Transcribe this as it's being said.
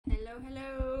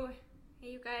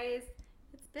guys.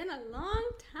 It's been a long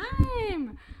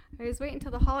time. I was waiting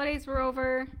until the holidays were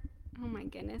over. Oh my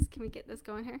goodness, can we get this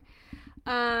going here?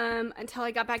 Until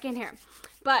I got back in here.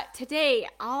 But today,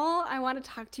 all I want to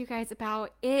talk to you guys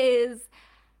about is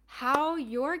how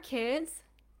your kids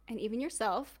and even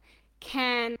yourself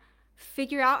can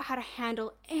figure out how to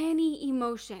handle any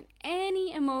emotion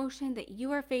that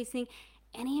you are facing,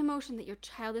 any emotion that your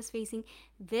child is facing.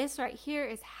 This right here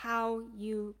is how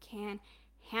you can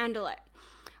handle it.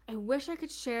 I wish I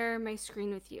could share my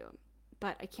screen with you,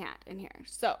 but I can't in here.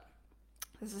 So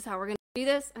this is how we're going to do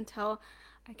this until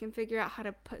I can figure out how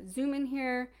to put Zoom in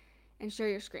here and share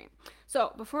your screen.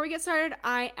 So before we get started,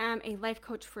 I am a life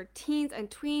coach for teens and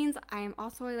tweens. I am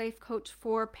also a life coach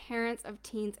for parents of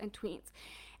teens and tweens.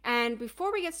 And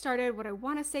before we get started, what I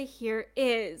want to say here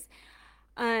is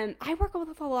I work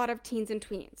with a lot of teens and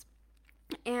tweens.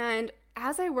 And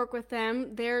as I work with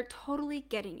them, they're totally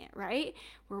getting it, right?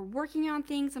 We're working on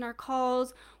things in our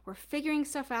calls, we're figuring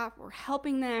stuff out, we're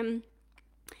helping them.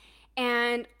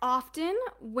 And often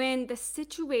when the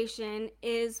situation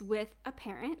is with a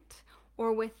parent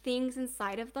or with things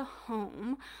inside of the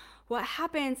home, what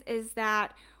happens is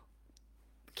that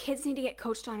kids need to get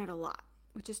coached on it a lot,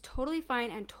 which is totally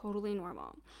fine and totally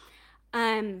normal.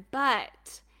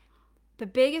 But the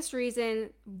biggest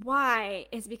reason why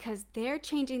is because they're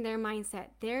changing their mindset.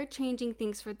 They're changing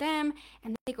things for them,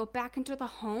 and they go back into the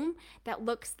home that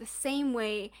looks the same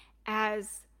way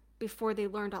as before they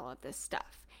learned all of this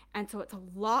stuff. And so it's a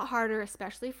lot harder,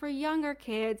 especially for younger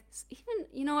kids,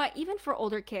 even for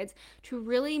older kids, to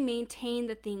really maintain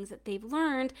the things that they've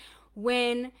learned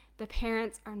when the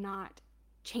parents are not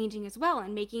changing as well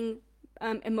and making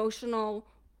emotional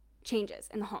changes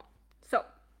in the home. So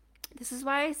this is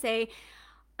why I say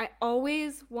I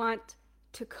always want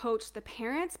to coach the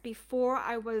parents before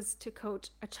I was to coach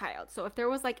a child. So if there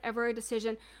was like ever a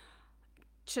decision,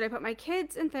 should I put my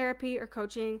kids in therapy or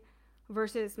coaching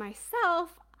versus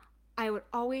myself, I would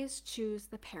always choose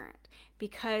the parent,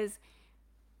 because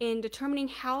in determining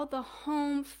how the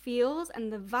home feels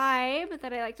and the vibe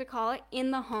that I like to call it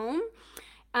in the home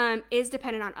is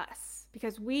dependent on us,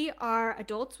 because we are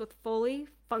adults with fully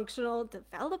functional,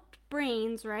 developed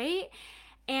brains, right?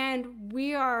 And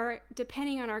we are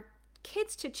depending on our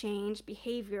kids to change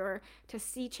behavior, to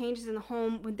see changes in the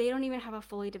home when they don't even have a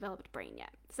fully developed brain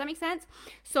yet. Does that make sense?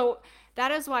 So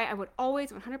that is why I would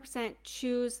always 100%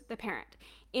 choose the parent.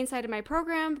 Inside of my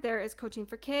program, there is coaching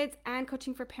for kids and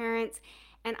coaching for parents.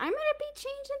 And I'm going to be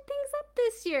changing things up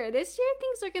this year. This year,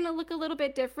 things are going to look a little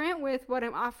bit different with what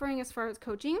I'm offering as far as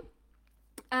coaching.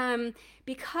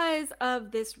 Because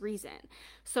of this reason.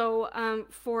 So,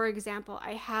 for example,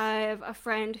 I have a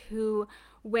friend who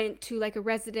went to like a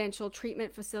residential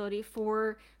treatment facility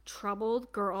for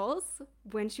troubled girls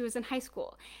when she was in high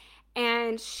school.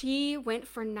 And she went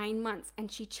for 9 months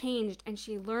and she changed and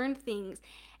she learned things.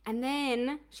 And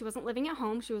then she wasn't living at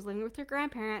home, she was living with her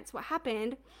grandparents. What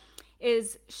happened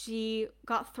is she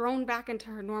got thrown back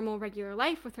into her normal, regular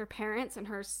life with her parents and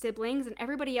her siblings and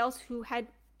everybody else who had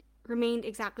remained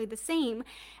exactly the same.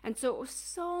 And so it was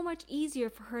so much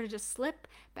easier for her to just slip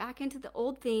back into the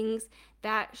old things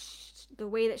that the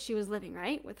way that she was living,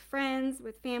 right? With friends,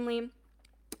 with family.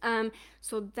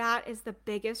 So that is the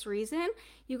biggest reason,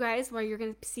 you guys, why you're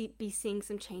going to be seeing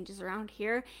some changes around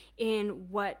here in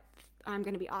what I'm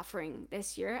going to be offering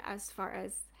this year as far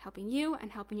as helping you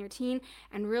and helping your teen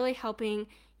and really helping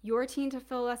your teen to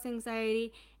feel less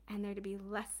anxiety and there to be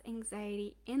less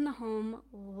anxiety in the home,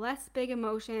 less big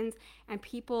emotions, and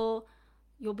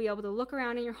you'll be able to look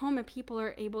around in your home and people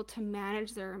are able to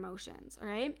manage their emotions, all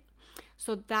right?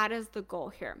 So that is the goal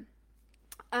here.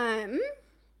 I'm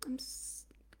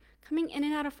coming in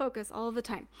and out of focus all the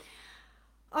time.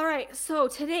 All right, so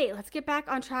today, let's get back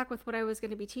on track with what I was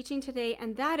going to be teaching today,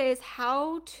 and that is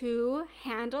how to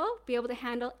be able to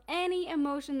handle any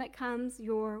emotion that comes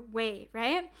your way,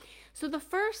 right? So the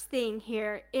first thing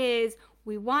here is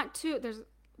we want to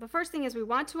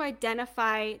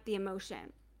identify the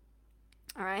emotion.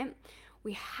 All right?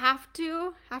 We have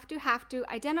to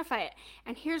identify it.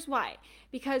 And here's why.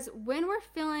 Because when we're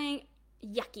feeling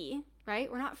yucky, right?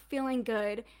 We're not feeling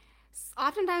good.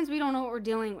 Oftentimes we don't know what we're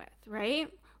dealing with, right?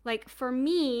 Like for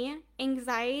me,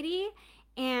 anxiety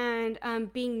and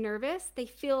being nervous, they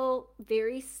feel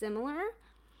very similar.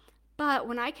 But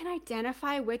when I can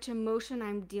identify which emotion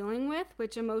I'm dealing with,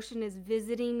 which emotion is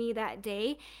visiting me that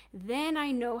day, then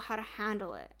I know how to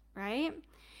handle it, right?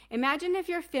 Imagine if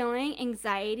you're feeling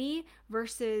anxiety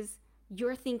versus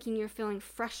you're thinking you're feeling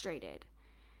frustrated,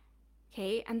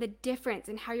 okay? And the difference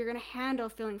in how you're going to handle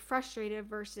feeling frustrated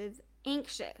versus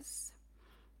anxious,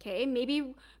 Okay,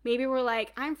 maybe we're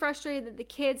like, I'm frustrated that the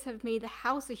kids have made the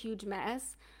house a huge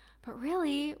mess. But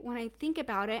really, when I think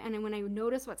about it and when I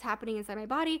notice what's happening inside my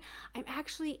body, I'm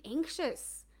actually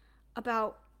anxious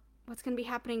about what's going to be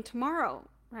happening tomorrow,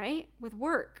 right? With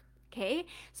work. Okay,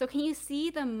 so can you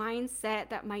see the mindset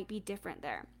that might be different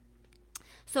there?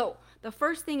 So the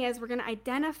first thing is we're going to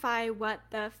identify what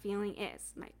the feeling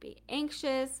is. Might be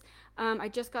anxious. I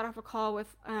just got off a call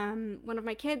with one of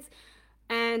my kids,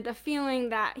 and the feeling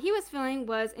that he was feeling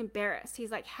was embarrassed.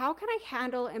 He's like, how can I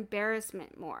handle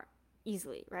embarrassment more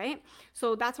easily, right?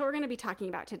 So that's what we're going to be talking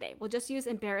about today. We'll just use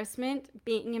embarrassment,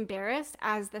 being embarrassed,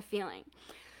 as the feeling.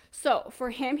 So for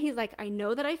him, he's like, I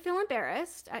know that I feel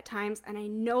embarrassed at times, and I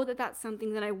know that that's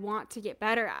something that I want to get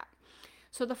better at.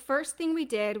 So the first thing we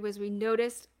did was we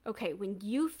noticed, okay, when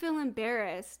you feel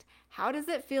embarrassed, how does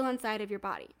it feel inside of your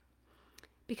body?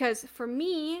 Because for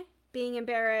me, being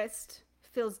embarrassed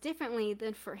feels differently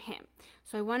than for him.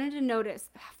 So I wanted to notice,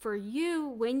 for you,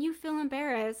 when you feel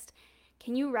embarrassed,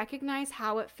 can you recognize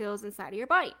how it feels inside of your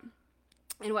body?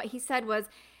 And what he said was,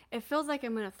 it feels like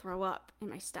I'm going to throw up in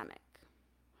my stomach.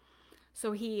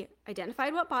 So he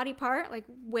identified what body part, like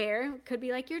where. It could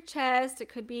be like your chest, it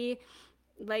could be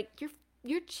like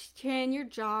your chin, your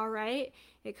jaw, right?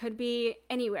 It could be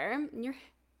anywhere in your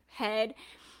head.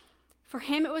 For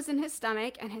him, it was in his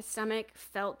stomach, and his stomach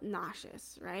felt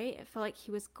nauseous, right? It felt like he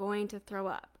was going to throw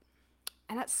up.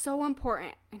 And that's so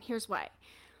important. And here's why.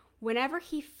 Whenever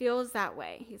he feels that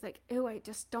way, he's like, ew, I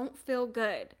just don't feel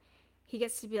good. He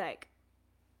gets to be like,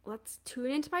 let's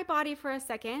tune into my body for a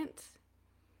second.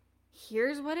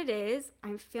 Here's what it is.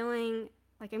 I'm feeling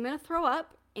like I'm going to throw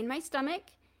up in my stomach.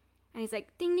 And he's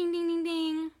like, ding, ding, ding, ding,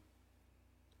 ding.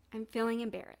 I'm feeling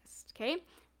embarrassed, okay?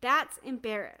 That's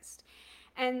embarrassed.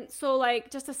 And so, like,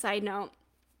 just a side note,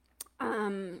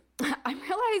 I'm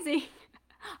realizing,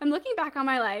 I'm looking back on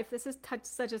my life. This is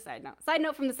such a side note. Side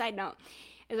note from the side note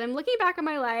is I'm looking back on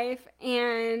my life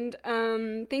and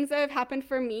things that have happened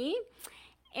for me.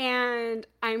 And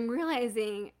I'm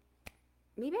realizing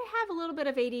maybe I have a little bit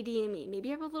of ADD in me. Maybe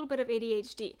I have a little bit of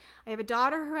ADHD. I have a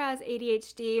daughter who has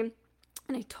ADHD,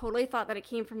 and I totally thought that it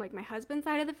came from like my husband's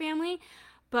side of the family.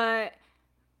 But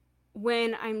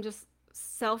when I'm just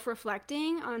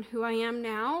self-reflecting on who I am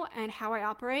now and how I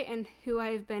operate and who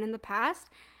I've been in the past,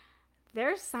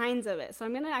 there's signs of it. So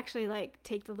I'm going to actually like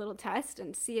take the little test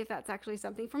and see if that's actually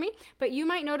something for me. But you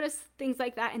might notice things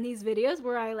like that in these videos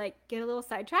where I like get a little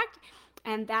sidetracked,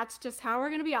 and that's just how we're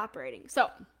going to be operating. So,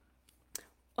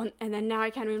 and then now I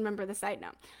can't remember the side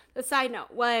note. The side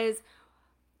note was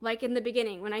like in the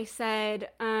beginning when I said,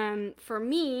 for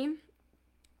me,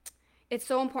 it's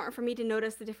so important for me to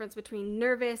notice the difference between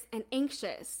nervous and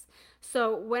anxious.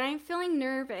 So when I'm feeling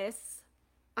nervous,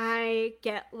 I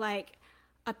get like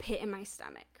a pit in my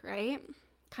stomach, right?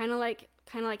 Kind of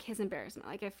like his embarrassment.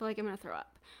 Like I feel like I'm going to throw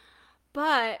up.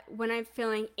 But when I'm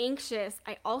feeling anxious,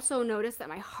 I also notice that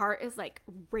my heart is like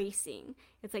racing.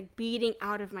 It's like beating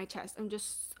out of my chest.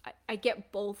 I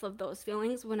get both of those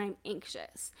feelings when I'm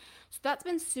anxious. So that's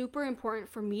been super important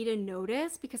for me to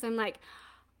notice, because I'm like,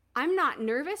 I'm not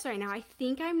nervous right now. I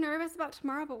think I'm nervous about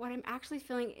tomorrow, but what I'm actually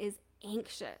feeling is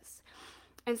anxious.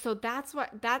 And so that's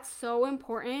so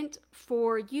important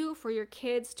for you, for your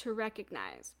kids to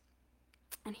recognize.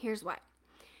 And here's why.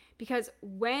 Because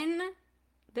when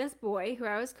this boy who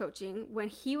I was coaching, when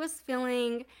he was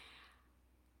feeling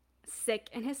sick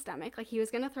in his stomach, like he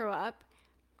was going to throw up,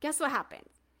 guess what happened?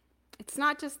 It's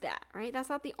not just that, right? That's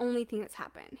not the only thing that's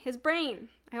happened. His brain,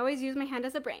 I always use my hand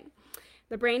as a brain.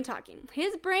 The brain talking.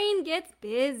 His brain gets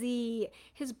busy.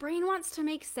 His brain wants to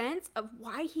make sense of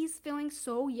why he's feeling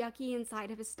so yucky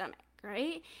inside of his stomach,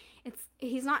 right?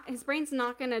 His brain's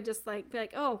not gonna just like be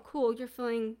like, oh, cool, you're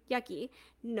feeling yucky.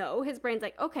 No, his brain's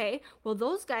like, okay, well,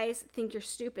 those guys think you're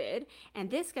stupid, and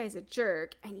this guy's a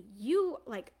jerk, and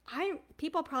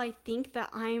people probably think that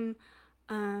I'm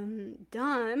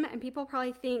dumb, and people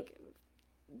probably think,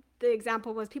 the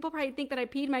example was, people probably think that I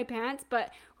peed my pants,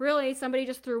 but really somebody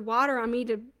just threw water on me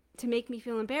to make me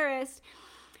feel embarrassed.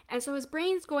 And so his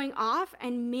brain's going off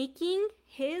and making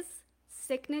his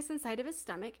sickness inside of his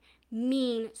stomach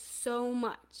mean so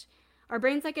much. Our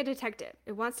brain's like a detective.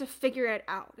 It wants to figure it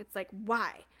out. It's like,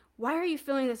 why? Why are you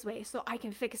feeling this way? So I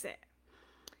can fix it.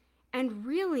 And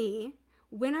really,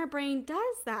 when our brain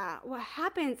does that, what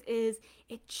happens is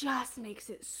it just makes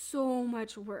it so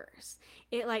much worse.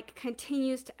 It like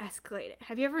continues to escalate it.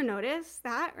 Have you ever noticed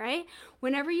that, right?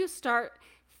 Whenever you start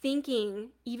thinking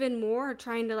even more, or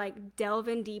trying to like delve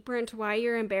in deeper into why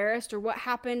you're embarrassed or what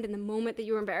happened in the moment that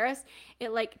you were embarrassed,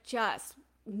 it like just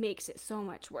makes it so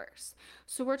much worse.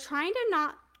 So we're trying to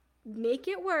not make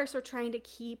it worse. We're trying to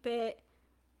keep it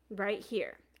right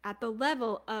here at the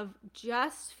level of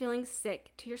just feeling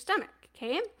sick to your stomach,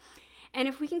 okay? And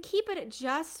if we can keep it at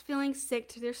just feeling sick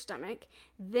to their stomach,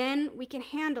 then we can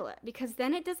handle it, because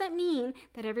then it doesn't mean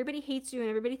that everybody hates you and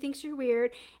everybody thinks you're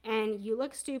weird and you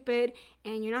look stupid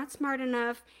and you're not smart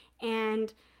enough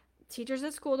and teachers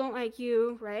at school don't like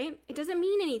you, right? It doesn't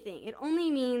mean anything. It only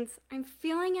means I'm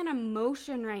feeling an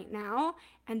emotion right now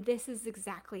and this is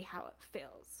exactly how it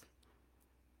feels.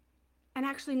 And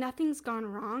actually nothing's gone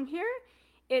wrong here.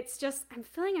 It's just I'm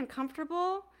feeling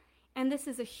uncomfortable. And this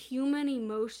is a human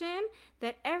emotion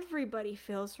that everybody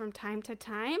feels from time to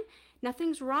time.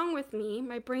 Nothing's wrong with me.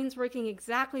 My brain's working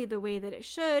exactly the way that it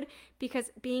should,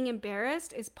 because being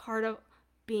embarrassed is part of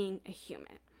being a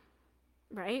human,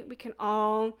 right? We can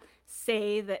all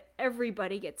say that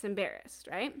everybody gets embarrassed,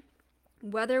 right?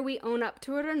 Whether we own up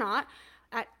to it or not,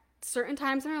 at certain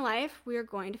times in our life, we are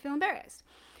going to feel embarrassed.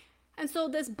 And so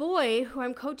this boy who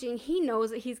I'm coaching, he knows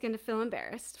that he's going to feel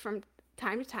embarrassed from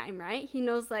time to time, right? He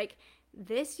knows like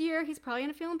this year he's probably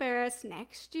gonna feel embarrassed.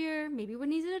 Next year, maybe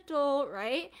when he's an adult,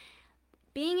 right?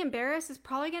 Being embarrassed is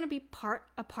probably gonna be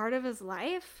a part of his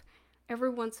life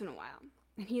every once in a while.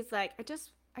 And he's like, I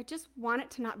just want it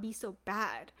to not be so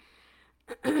bad.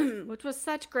 Which was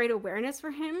such great awareness for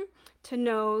him to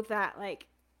know that like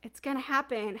it's gonna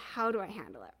happen. How do I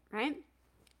handle it, right?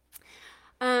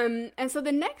 And so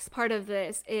the next part of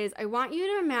this is I want you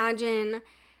to imagine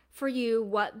for you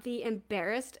what the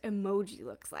embarrassed emoji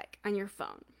looks like on your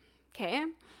phone, okay?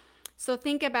 So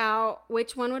think about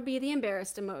which one would be the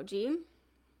embarrassed emoji.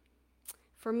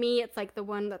 For me, it's like the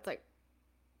one that's like,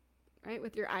 right,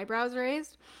 with your eyebrows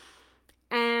raised.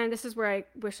 And this is where I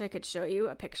wish I could show you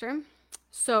a picture.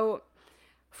 So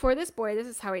for this boy, this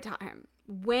is how I taught him.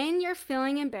 When you're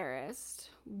feeling embarrassed,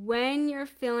 when you're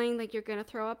feeling like you're gonna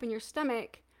throw up in your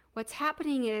stomach, what's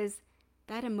happening is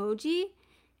that emoji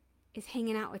is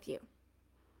hanging out with you.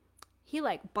 He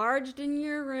like barged in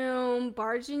your room,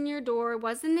 barged in your door,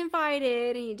 wasn't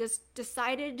invited, and he just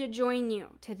decided to join you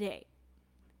today.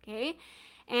 Okay?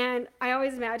 And I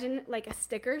always imagine like a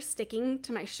sticker sticking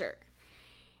to my shirt.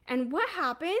 And what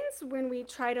happens when we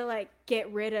try to like get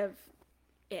rid of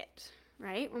it,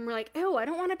 right? When we're like, oh, I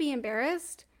don't want to be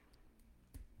embarrassed.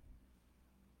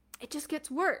 It just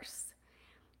gets worse.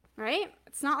 Right?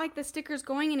 It's not like the sticker's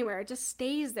going anywhere. It just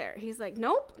stays there. He's like,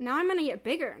 nope, now I'm going to get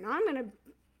bigger. Now I'm going to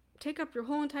take up your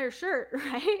whole entire shirt,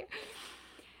 right?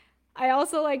 I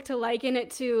also like to liken it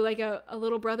to like a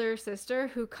little brother or sister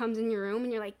who comes in your room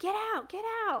and you're like, get out, get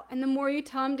out. And the more you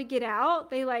tell them to get out,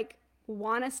 they like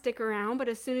want to stick around. But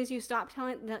as soon as you stop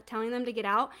telling them to get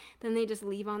out, then they just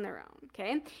leave on their own,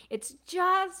 okay? It's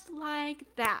just like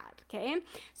that, okay?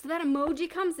 So that emoji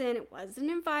comes in, it wasn't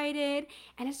invited,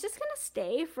 and it's just gonna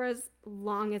stay for as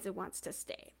long as it wants to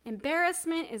stay.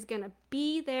 Embarrassment is gonna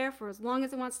be there for as long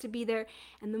as it wants to be there,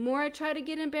 and the more I try to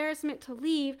get embarrassment to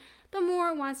leave, the more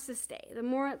it wants to stay. The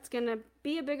more it's gonna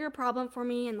be a bigger problem for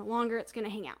me, and the longer it's gonna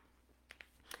hang out.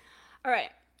 All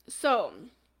right, so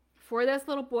for this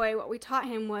little boy, what we taught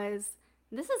him was,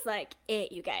 this is like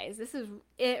it, you guys. This is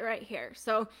it right here.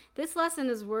 So this lesson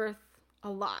is worth a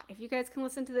lot. If you guys can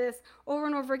listen to this over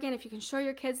and over again, if you can show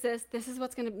your kids this is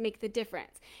what's going to make the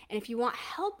difference. And if you want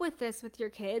help with this with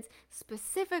your kids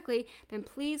specifically, then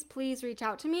please reach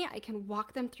out to me. I can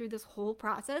walk them through this whole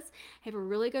process. I have a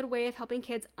really good way of helping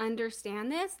kids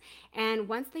understand this. And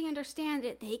once they understand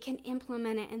it, they can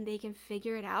implement it and they can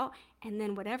figure it out. And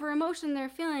then whatever emotion they're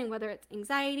feeling, whether it's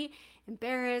anxiety,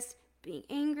 embarrassed, being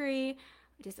angry,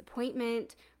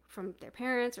 disappointment, from their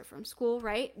parents or from school,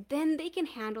 right? Then they can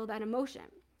handle that emotion.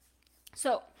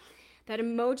 So that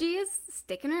emoji is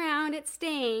sticking around, it's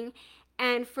staying.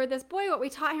 And for this boy, what we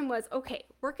taught him was, okay,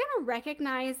 we're gonna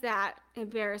recognize that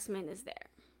embarrassment is there.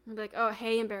 We're like, oh,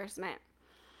 hey, embarrassment.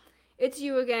 It's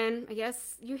you again. I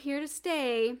guess you're here to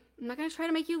stay. I'm not gonna try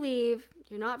to make you leave.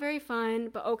 You're not very fun,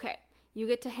 but okay, you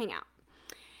get to hang out.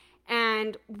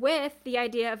 And with the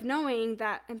idea of knowing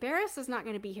that embarrassed is not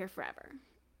gonna be here forever.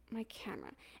 My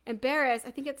camera. Embarrassed,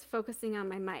 I think it's focusing on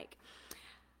my mic.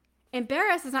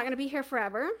 Embarrassed is not going to be here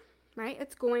forever, right?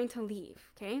 It's going to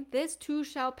leave, okay? This too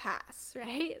shall pass,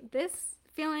 right? This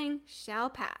feeling shall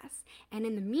pass. And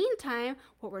in the meantime,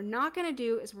 what we're not going to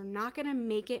do is we're not going to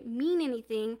make it mean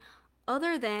anything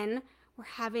other than we're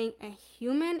having a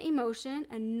human emotion,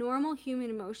 a normal human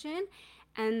emotion,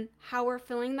 and how we're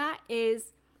feeling that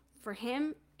is for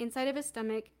him inside of his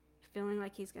stomach feeling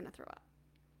like he's going to throw up.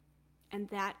 And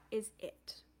that is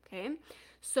it, okay?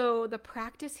 So the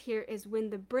practice here is when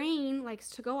the brain likes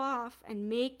to go off and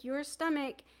make your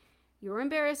stomach, your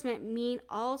embarrassment, mean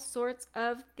all sorts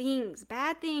of things.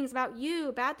 Bad things about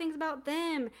you, bad things about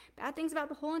them, bad things about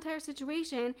the whole entire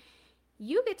situation.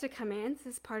 you get to come in. This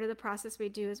is part of the process we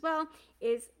do as well,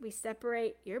 is we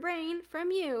separate your brain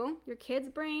from you, your kid's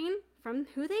brain from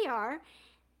who they are.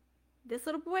 This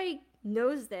little boy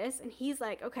knows this, and he's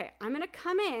like, okay, I'm going to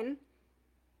come in.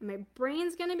 My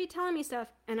brain's going to be telling me stuff,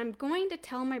 and I'm going to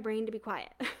tell my brain to be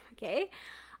quiet, okay?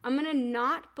 I'm going to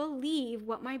not believe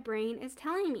what my brain is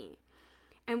telling me.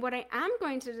 And what I am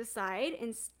going to decide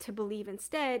and to believe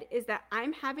instead is that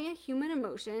I'm having a human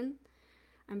emotion.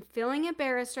 I'm feeling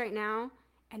embarrassed right now,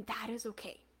 and that is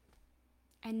okay.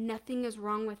 And nothing is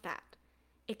wrong with that,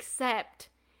 except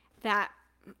that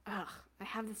I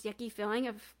have this yucky feeling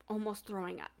of almost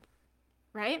throwing up,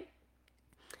 right?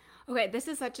 Okay,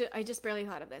 I just barely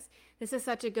thought of this. This is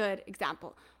such a good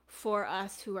example for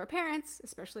us who are parents,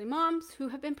 especially moms who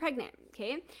have been pregnant,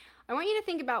 okay? I want you to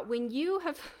think about when you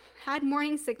have had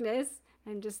morning sickness.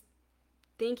 I'm just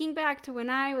thinking back to when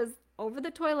I was over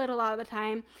the toilet a lot of the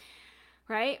time,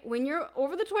 right? When you're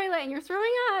over the toilet and you're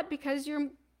throwing up because you're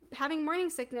having morning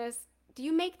sickness, do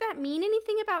you make that mean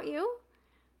anything about you?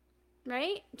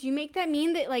 Right? Do you make that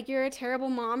mean that like you're a terrible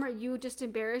mom, or you just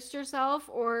embarrassed yourself,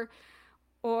 or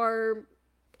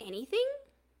anything?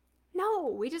 No,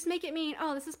 we just make it mean,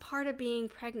 oh, this is part of being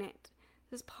pregnant.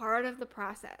 This is part of the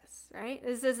process, right?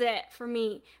 This is it for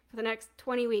me for the next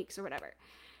 20 weeks or whatever,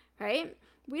 right?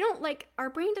 We don't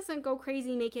our brain doesn't go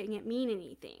crazy making it mean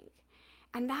anything.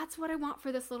 And that's what I want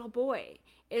for this little boy,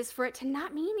 is for it to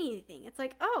not mean anything. It's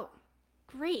like, oh,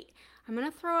 great. I'm going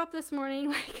to throw up this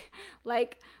morning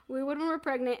like we would when we're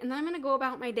pregnant, and then I'm going to go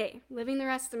about my day, living the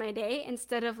rest of my day,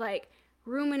 instead of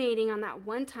ruminating on that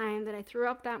one time that I threw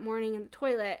up that morning in the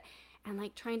toilet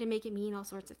and trying to make it mean all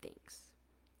sorts of things.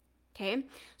 Okay?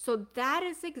 So that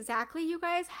is exactly, you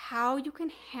guys, how you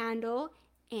can handle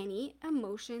any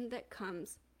emotion that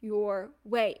comes your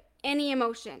way. Any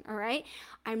emotion, all right?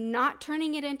 I'm not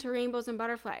turning it into rainbows and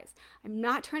butterflies. I'm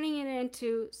not turning it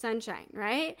into sunshine,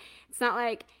 right? It's not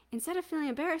like instead of feeling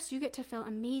embarrassed, you get to feel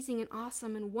amazing and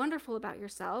awesome and wonderful about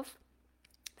yourself.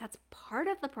 That's part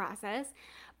of the process.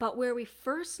 But where we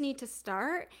first need to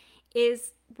start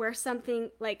is where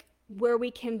where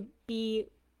we can be,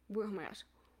 oh my gosh,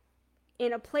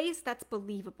 in a place that's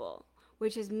believable,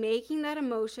 which is making that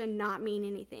emotion not mean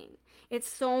anything. It's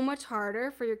so much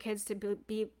harder for your kids to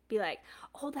be like,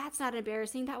 oh, that's not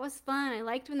embarrassing. That was fun. I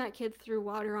liked when that kid threw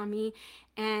water on me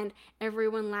and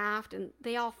everyone laughed and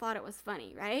they all thought it was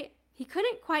funny, right? He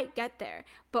couldn't quite get there.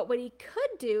 But what he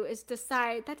could do is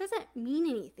decide that doesn't mean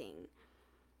anything.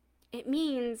 It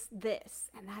means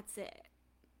this, and that's it.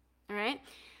 All right?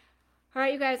 All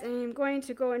right, you guys, I'm going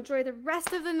to go enjoy the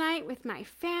rest of the night with my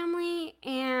family,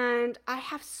 and I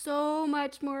have so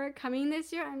much more coming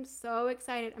this year. I'm so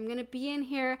excited. I'm going to be in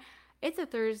here. It's a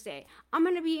Thursday. I'm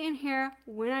going to be in here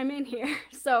when I'm in here.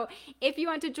 So if you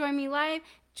want to join me live,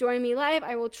 join me live.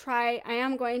 I will try. I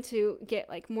am going to get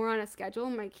more on a schedule.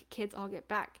 My kids all get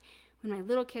back. When my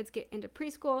little kids get into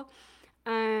preschool,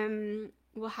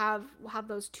 we'll have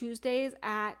those Tuesdays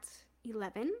at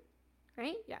 11.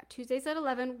 Right? Yeah, Tuesdays at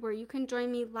 11, where you can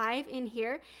join me live in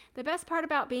here. The best part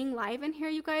about being live in here,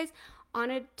 you guys, on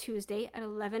a Tuesday at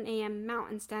 11 a.m.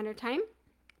 Mountain Standard Time,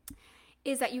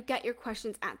 is that you get your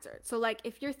questions answered. So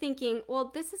if you're thinking,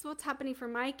 well, this is what's happening for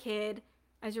my kid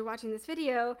as you're watching this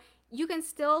video, you can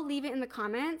still leave it in the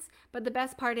comments. But the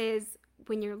best part is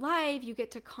when you're live, you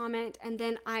get to comment, and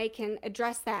then I can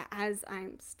address that as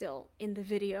I'm still in the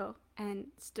video and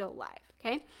still live.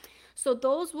 Okay? So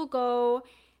those will go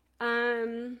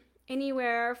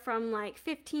anywhere from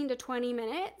 15 to 20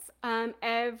 minutes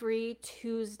every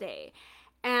Tuesday.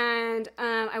 And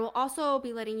I will also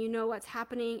be letting you know what's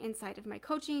happening inside of my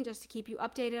coaching, just to keep you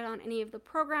updated on any of the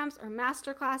programs or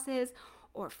master classes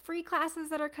or free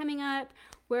classes that are coming up,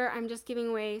 where I'm just giving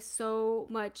away so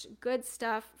much good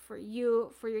stuff for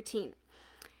you, for your teen.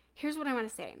 Here's what I want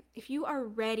to say. If you are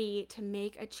ready to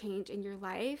make a change in your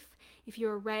life, if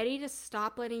you're ready to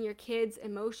stop letting your kids'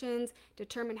 emotions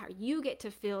determine how you get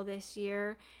to feel this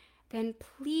year, then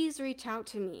please reach out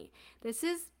to me. This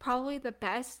is probably the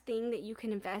best thing that you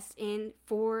can invest in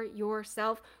for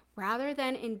yourself, rather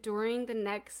than enduring the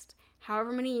next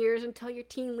however many years until your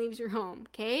teen leaves your home,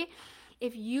 okay?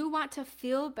 If you want to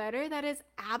feel better, that is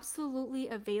absolutely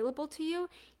available to you.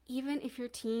 Even if your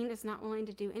teen is not willing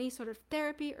to do any sort of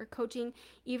therapy or coaching,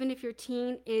 even if your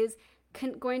teen is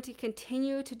going to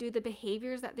continue to do the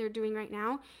behaviors that they're doing right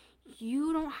now,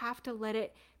 you don't have to let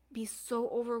it be so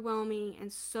overwhelming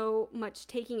and so much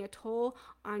taking a toll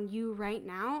on you right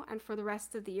now and for the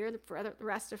rest of the year, for the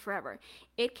rest of forever.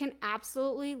 It can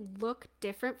absolutely look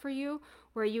different for you,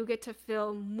 where you get to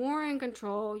feel more in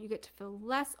control, you get to feel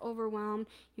less overwhelmed,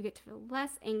 you get to feel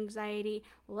less anxiety,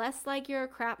 less like you're a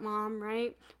crap mom,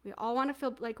 right? We all want to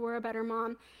feel like we're a better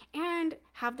mom and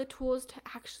have the tools to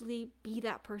actually be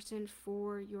that person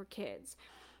for your kids.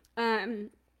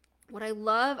 What I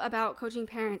love about coaching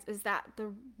parents is that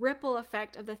the ripple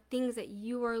effect of the things that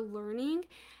you are learning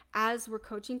as we're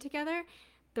coaching together,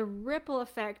 the ripple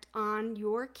effect on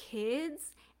your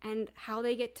kids and how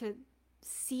they get to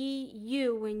see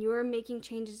you when you're making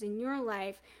changes in your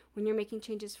life, when you're making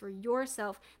changes for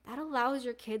yourself, that allows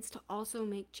your kids to also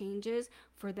make changes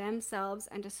for themselves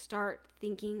and to start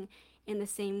thinking in the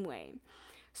same way.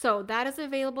 So that is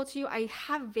available to you. I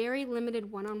have very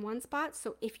limited one-on-one spots.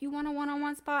 So if you want a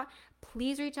one-on-one spot,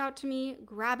 please reach out to me,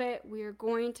 grab it. We are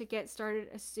going to get started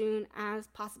as soon as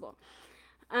possible.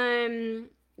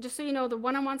 Just so you know, the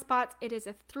one-on-one spots, it is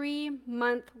a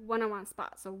 3-month one-on-one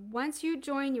spot. So once you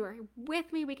join, you are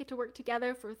with me. We get to work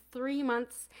together for 3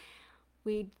 months.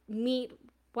 We meet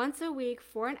once a week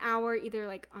for an hour, either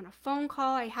like on a phone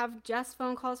call. I have just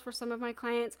phone calls for some of my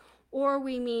clients, or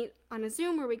we meet on a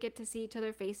Zoom where we get to see each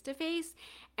other face to face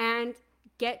and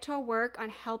get to work on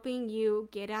helping you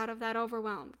get out of that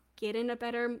overwhelm, get in a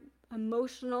better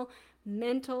emotional,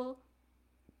 mental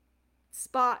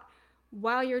spot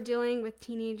while you're dealing with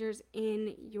teenagers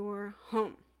in your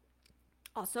home.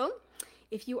 Also,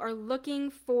 if you are looking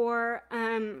for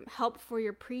help for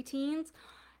your preteens,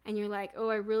 and you're like, oh,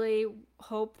 I really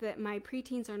hope that my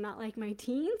preteens are not like my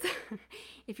teens.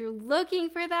 If you're looking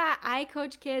for that, I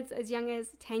coach kids as young as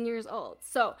 10 years old.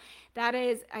 So that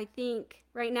is, I think,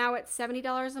 right now it's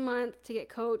 $70 a month to get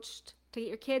coached, to get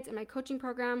your kids in my coaching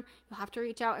program. You'll have to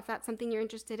reach out if that's something you're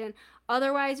interested in.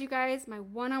 Otherwise, you guys, my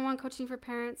one-on-one coaching for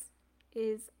parents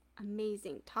is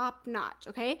amazing, top notch,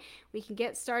 okay? We can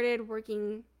get started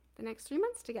working the next 3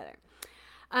 months together.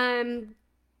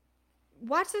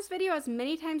 Watch this video as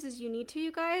many times as you need to,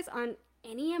 you guys, on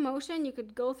any emotion. You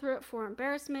could go through it for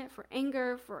embarrassment, for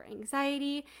anger, for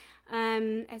anxiety,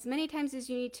 as many times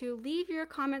as you need to. Leave your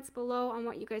comments below on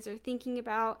what you guys are thinking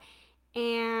about.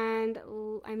 And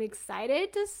I'm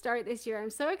excited to start this year. I'm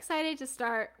so excited to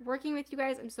start working with you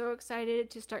guys. I'm so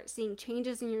excited to start seeing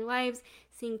changes in your lives,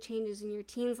 seeing changes in your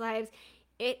teens' lives.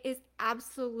 It is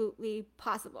absolutely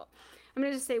possible. I'm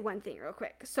going to just say one thing real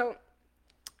quick. So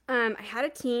I had a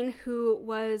teen who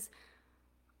was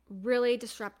really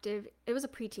disruptive. It was a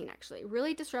preteen, actually,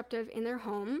 really disruptive in their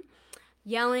home,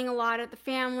 yelling a lot at the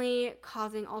family,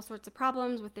 causing all sorts of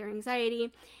problems with their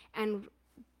anxiety. And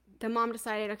the mom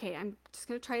decided, okay, I'm just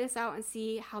going to try this out and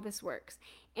see how this works.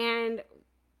 And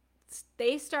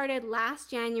they started last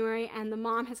January, and the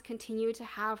mom has continued to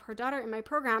have her daughter in my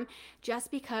program just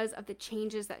because of the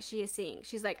changes that she is seeing.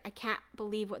 She's like, I can't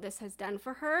believe what this has done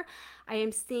for her. I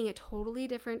am seeing a totally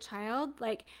different child.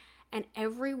 And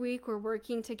every week we're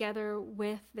working together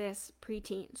with this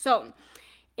preteen. So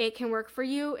it can work for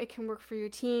you. It can work for your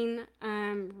teen.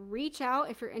 Reach out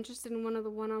if you're interested in one of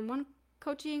the one-on-one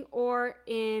coaching or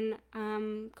in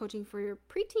coaching for your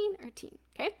preteen or teen.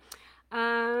 Okay.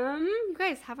 You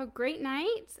guys have a great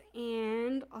night,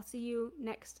 and I'll see you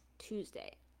next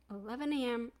Tuesday, 11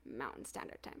 a.m. Mountain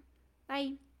Standard Time.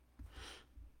 Bye.